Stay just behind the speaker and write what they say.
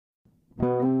I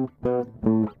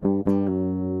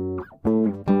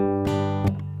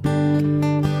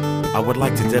would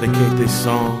like to dedicate this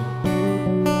song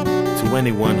to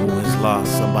anyone who has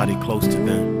lost somebody close to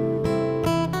them,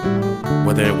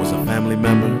 whether it was a family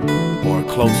member or a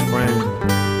close friend.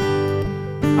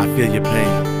 I feel your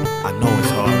pain, I know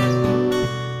it's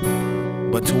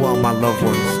hard, but to all my loved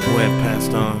ones who have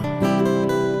passed on,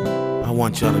 I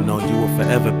want y'all to know you will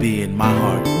forever be in my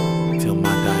heart till my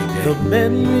dying day. The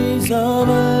memories of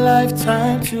a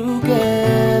lifetime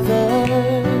together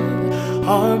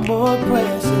are more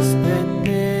precious than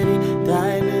any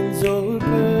diamonds or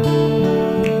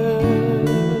pearls.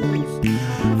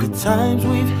 The times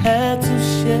we've had to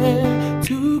share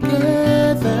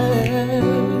together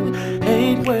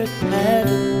ain't worth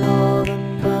having all the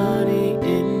money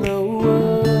in the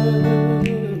world.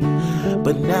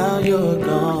 But now you're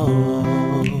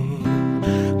gone,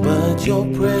 but your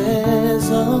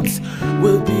presence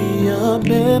will be a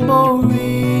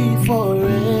memory forevermore.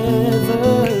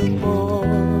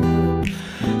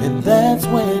 And that's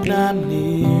when I'm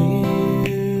near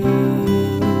you,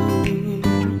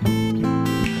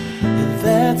 and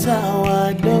that's how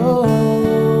I know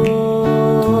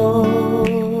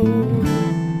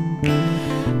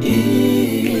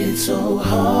it's so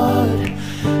hard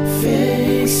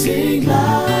facing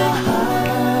life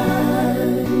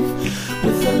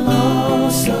with the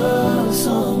loss of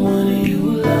someone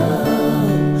you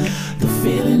love. The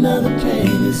feeling of the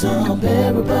pain is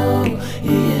unbearable.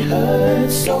 It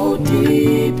hurts so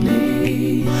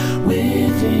deeply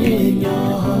within your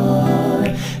heart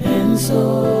and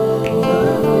soul.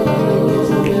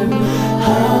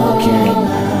 How can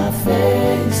I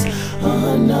face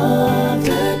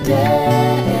another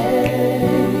day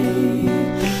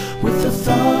with the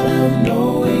thought of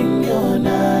knowing you're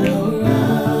not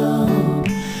around?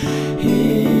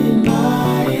 In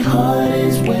my heart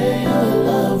is where your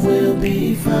love will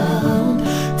be found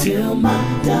till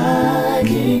my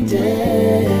dying day.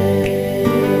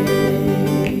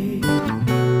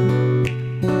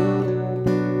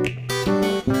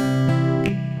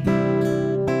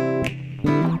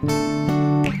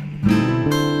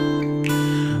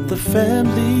 The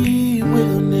family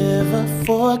will never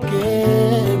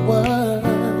forget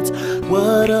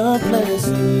what a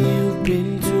blessing you've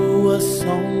been to us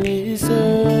on this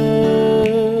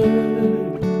earth.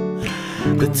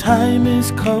 The time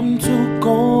has come to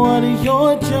go on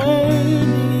your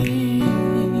journey,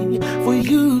 for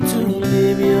you to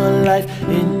live your life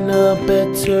in a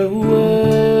better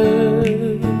world,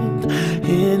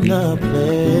 in a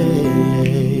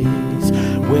place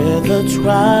where the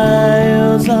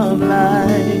trials of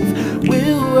life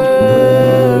will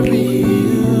worry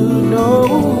you no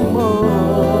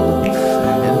more.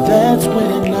 And that's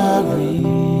when I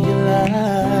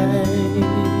realize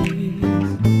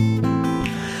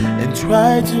and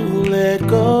try to let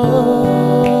go.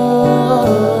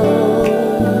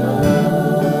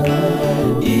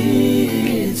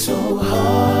 It's so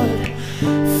hard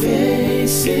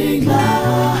facing life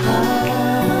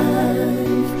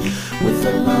with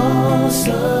the loss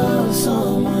of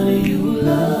someone you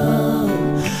love.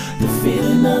 The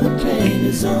feeling of the pain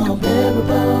is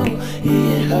unbearable.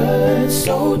 It hurts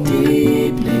so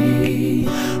deeply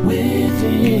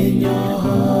within your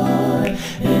heart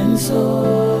and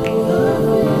soul.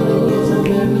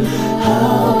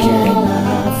 How can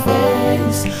I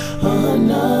face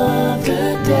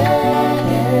another day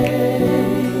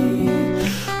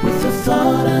with the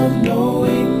thought of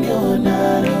knowing you're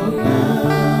not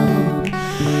around?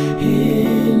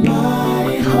 In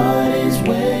my heart is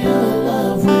where your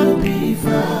love will be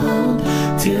found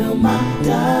till my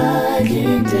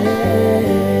dying day.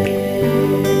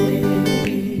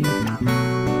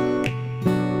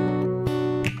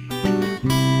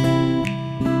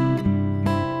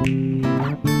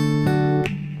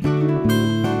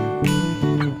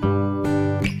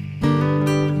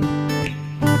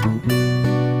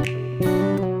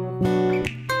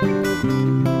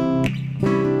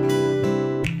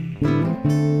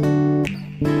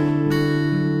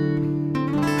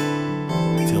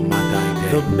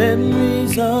 The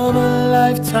memories of a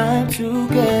lifetime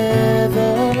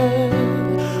together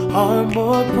are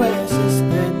more precious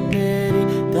than any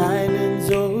diamonds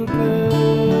or pearls.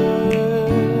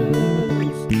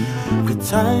 The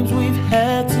times we've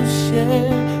had to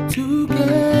share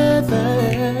together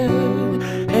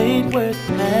ain't worth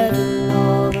having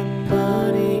all the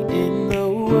money in the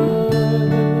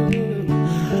world.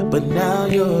 But now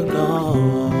you're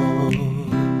gone,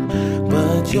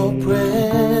 but your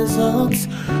presence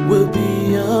will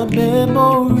be a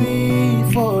memory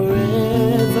forevermore.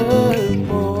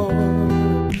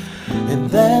 And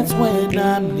that's when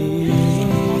I'm near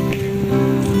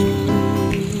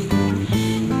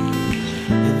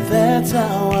that's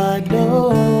how I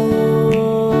know.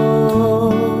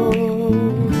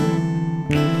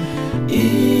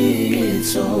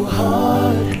 It's so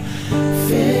hard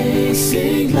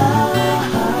facing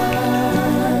life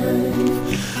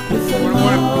with the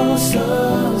loss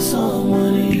of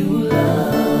someone you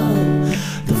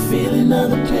love. The feeling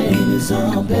of the pain is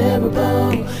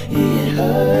unbearable. It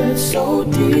hurts so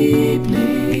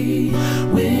deeply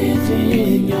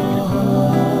within your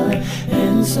heart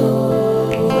and soul.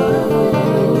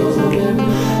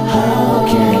 How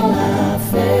can I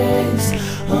face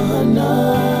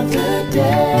another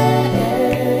day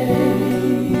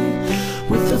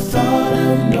with the thought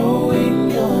of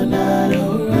knowing you're not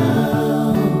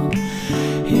around?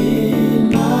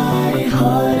 In my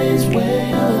heart is where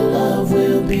your love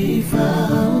will be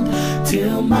found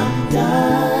till my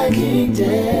dying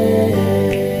day.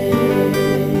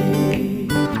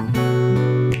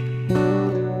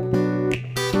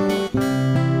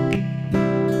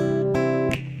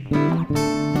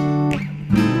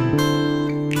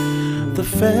 The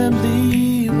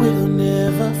family will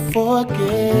never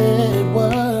forget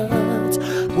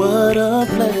what a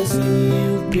blessing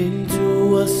you've been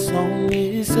to us on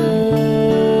this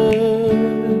earth.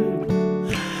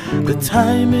 The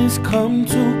time has come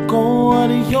to go on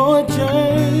your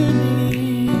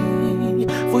journey,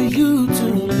 for you to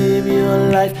live your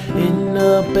life in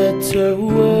a better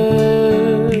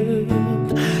world,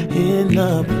 in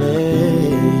a place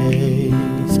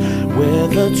where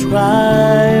the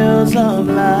trials of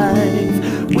life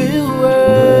will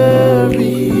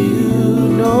worry you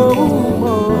no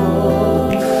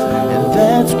more. And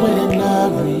that's when I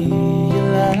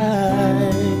realize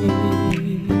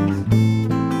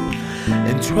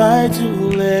and try to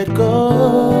let go.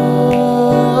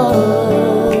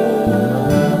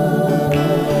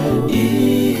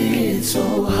 It's so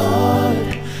hard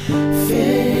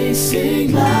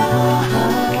facing life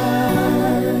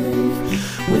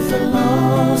with the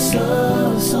loss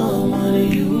of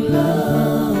someone you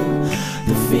love.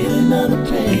 The feeling of the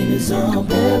pain is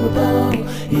unbearable.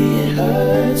 It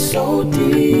hurts so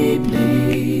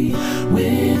deeply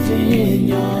within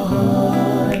your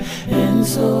heart and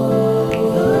soul.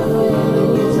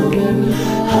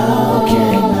 How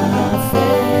can I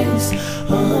face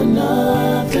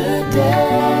another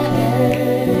day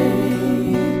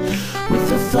with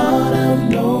the thought of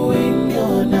knowing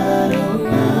you're not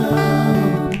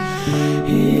around?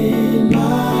 In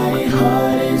my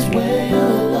heart is where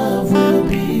your love will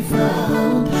be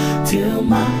found till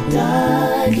my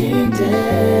dying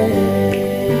day.